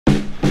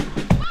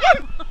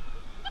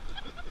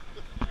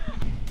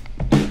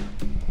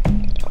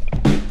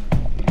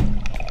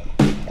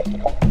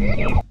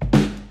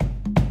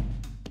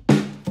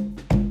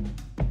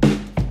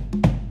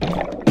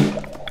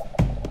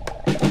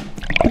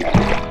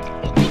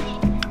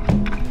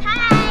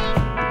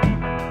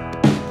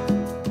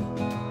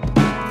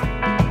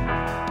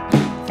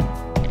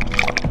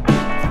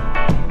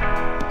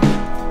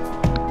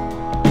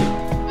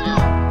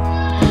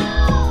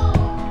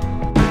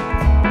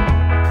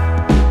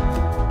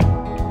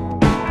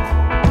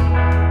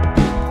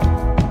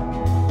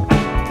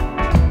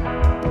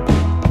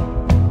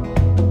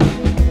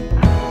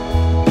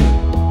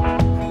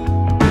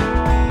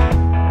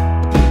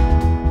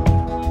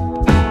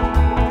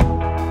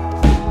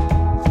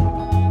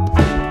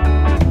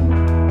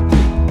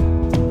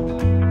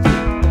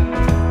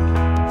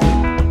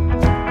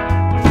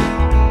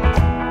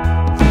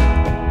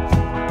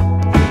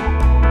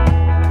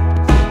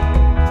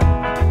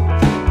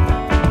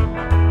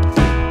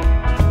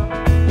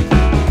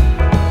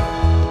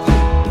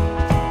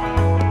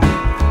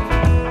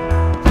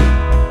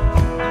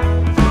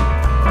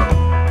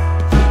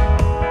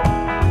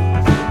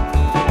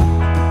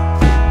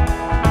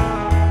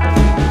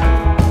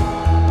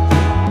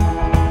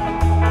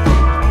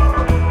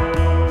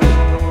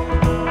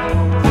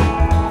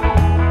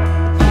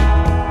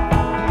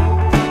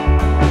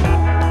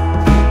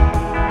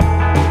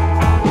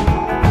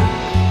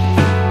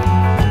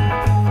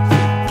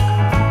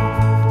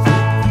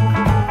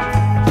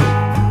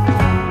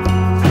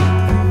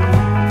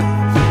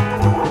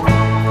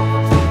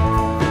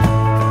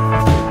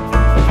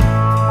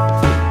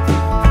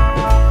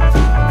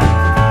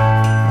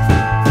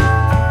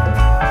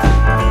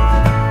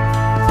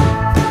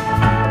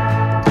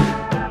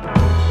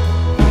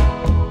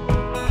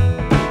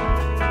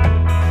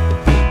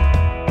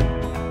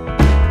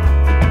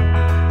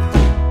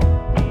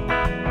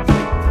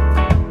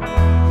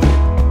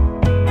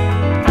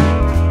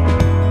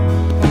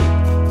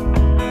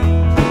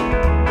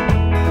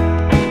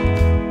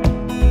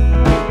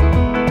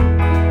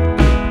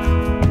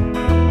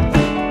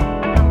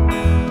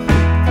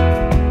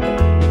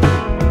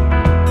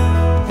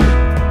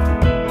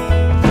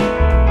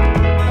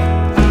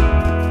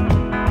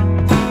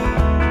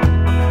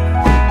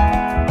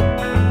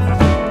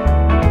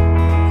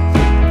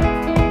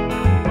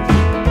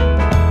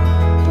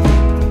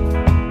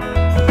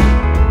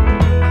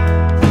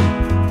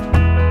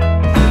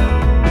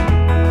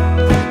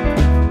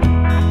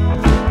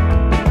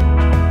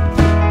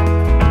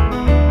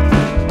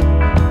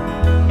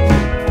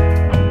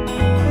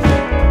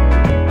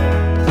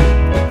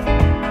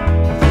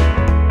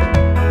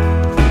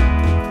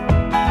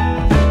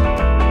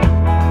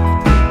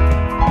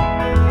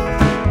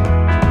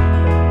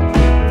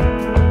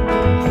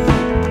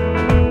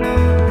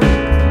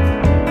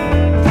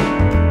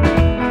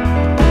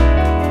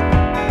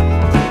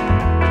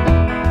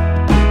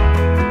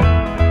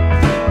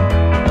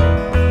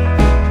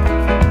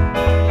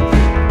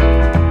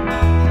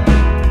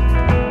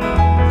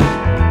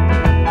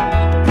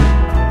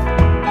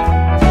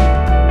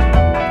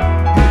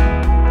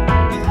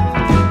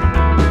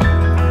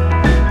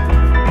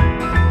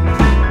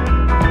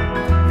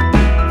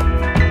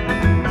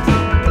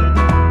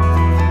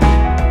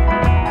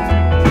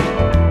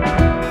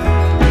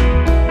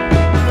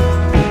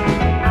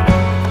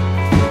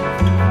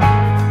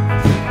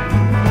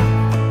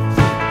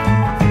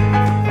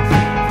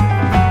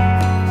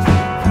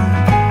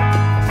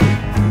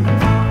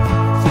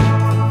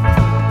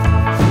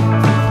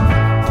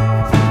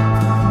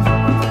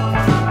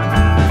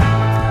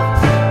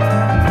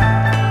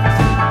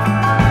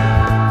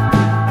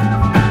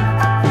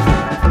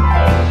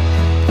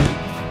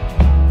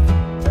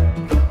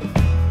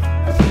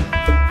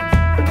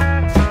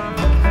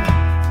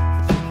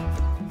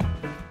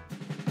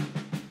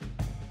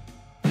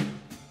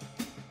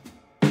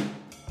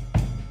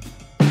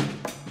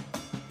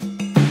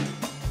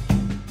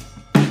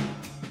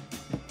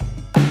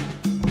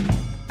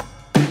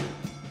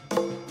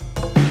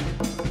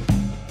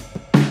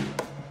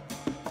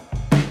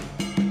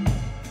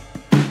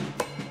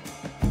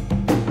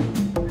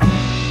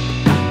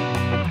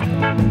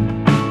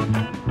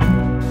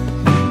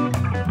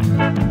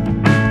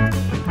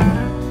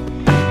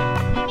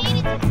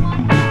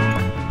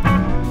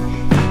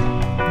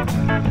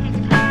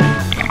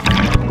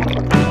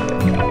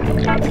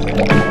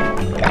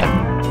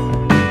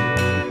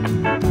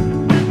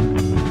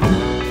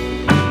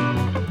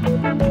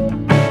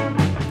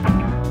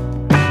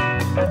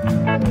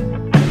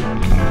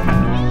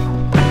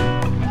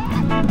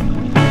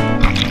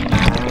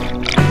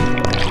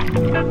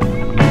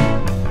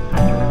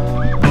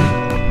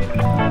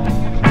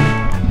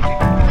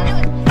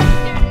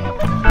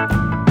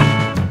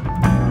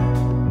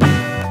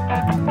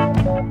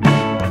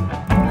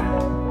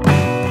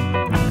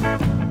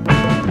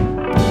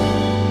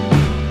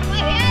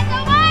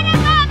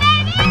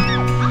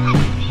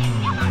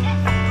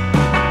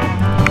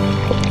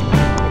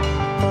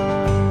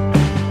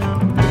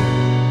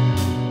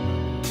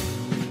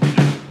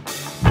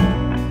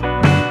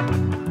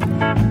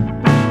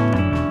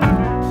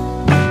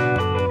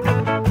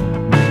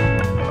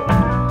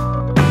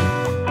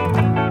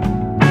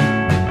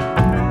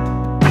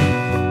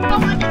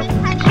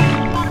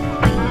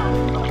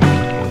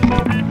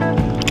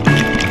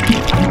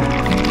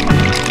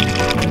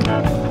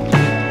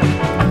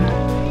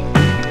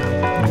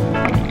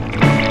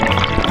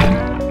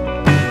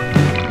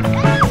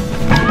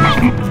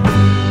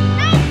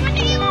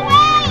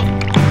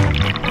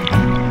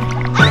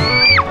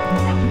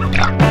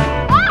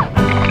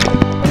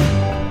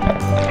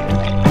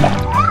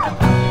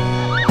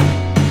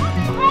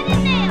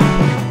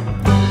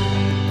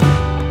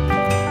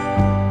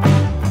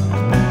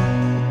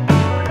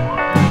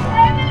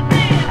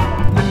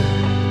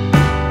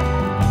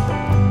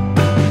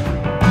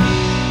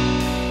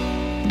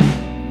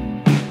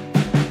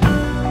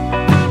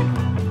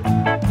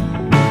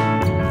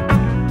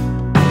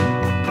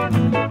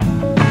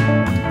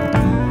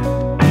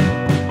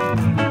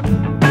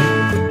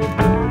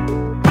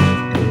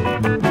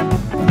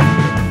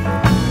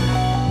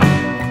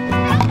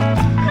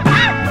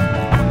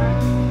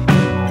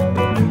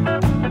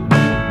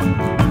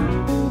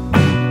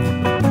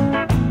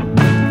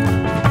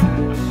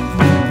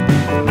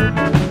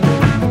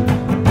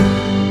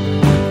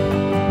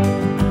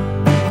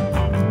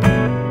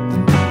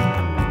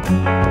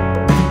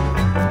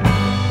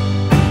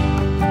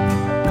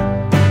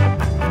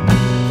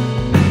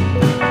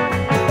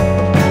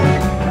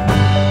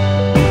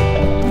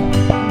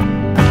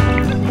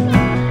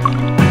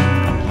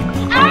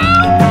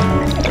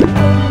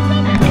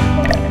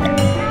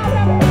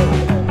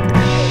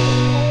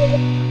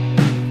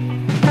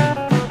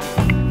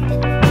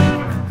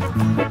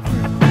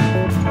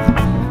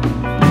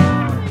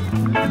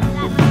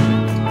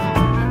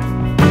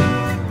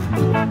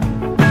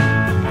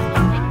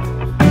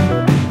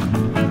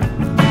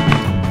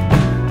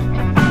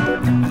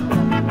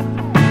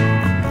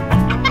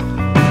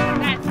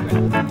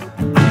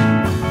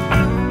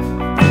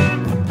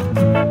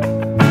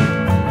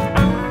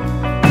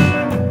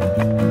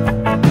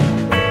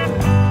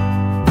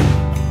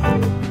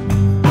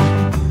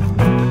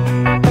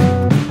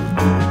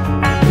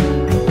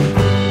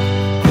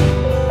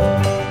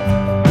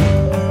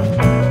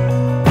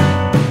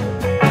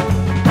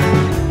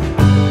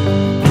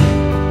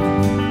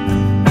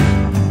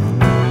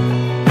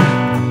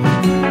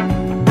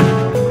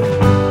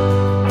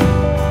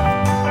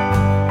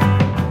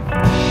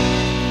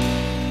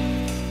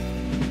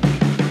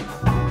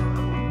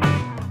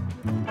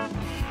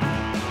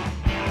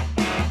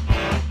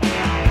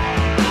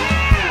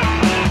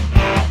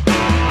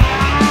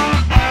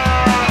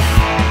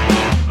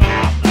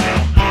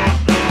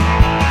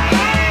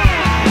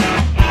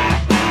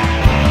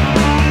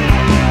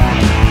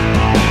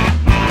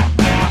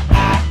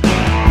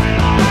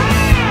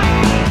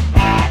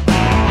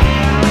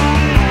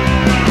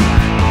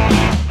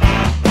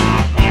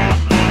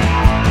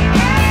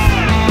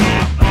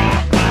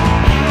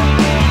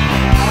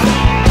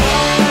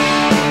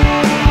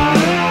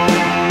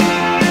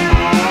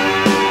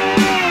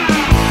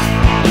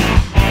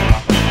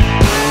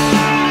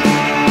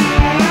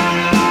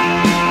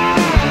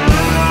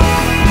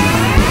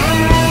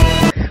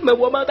última,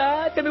 vou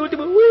matar. Cadê a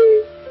última?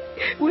 Ui,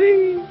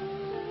 ui,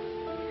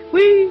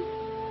 ui.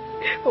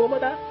 Vou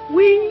matar.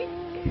 Ui,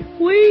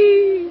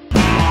 ui.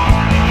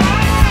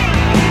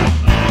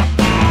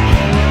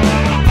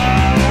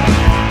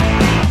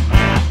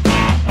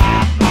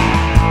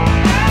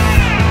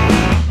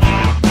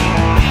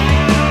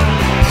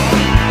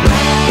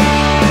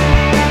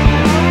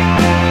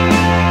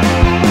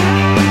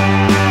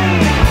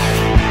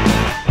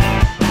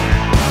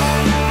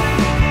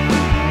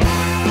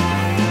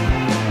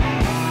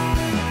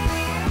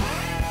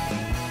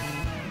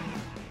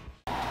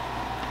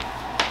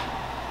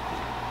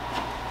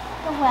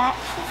 Wax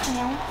is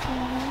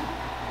melting.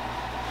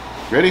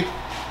 Ready?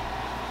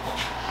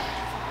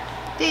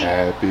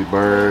 Happy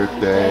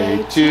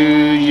birthday to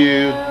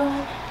you.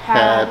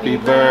 Happy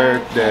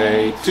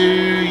birthday to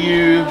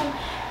you.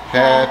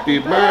 Happy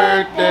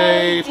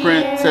birthday,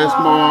 Princess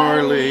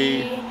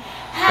Marley.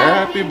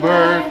 Happy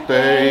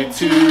birthday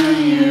to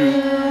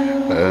you.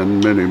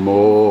 And many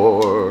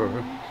more.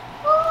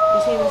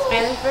 You see the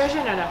Spanish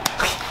version or no?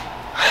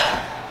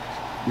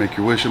 Make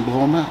your wish and blow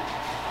them out.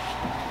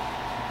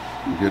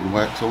 I'm getting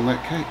wax on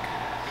that cake.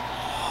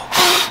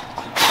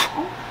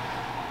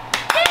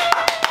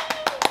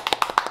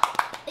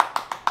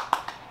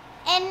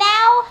 And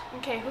now,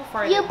 okay, who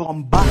farted?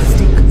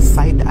 Bombastic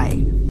side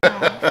eye.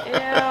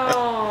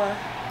 Ew.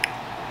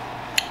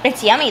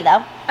 It's yummy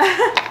though.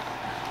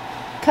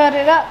 Cut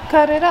it up,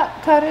 cut it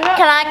up, cut it up.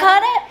 Can I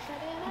cut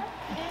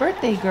it?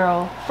 Birthday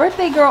girl.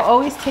 Birthday girl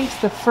always takes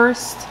the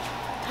first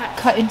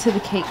cut into the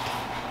cake.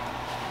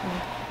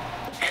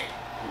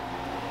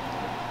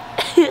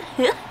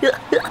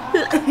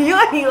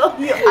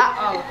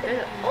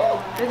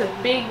 There's a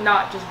big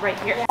knot just right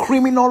here.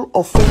 Criminal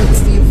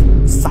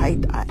offensive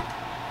side eye.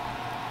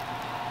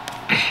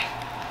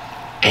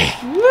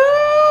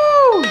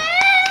 Woo!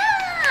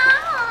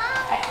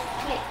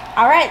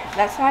 All right,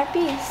 that's my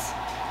piece.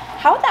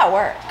 How would that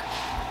work?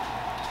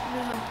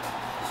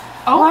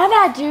 Oh. Why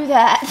not do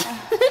that?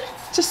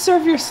 Just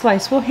serve your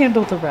slice. We'll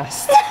handle the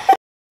rest.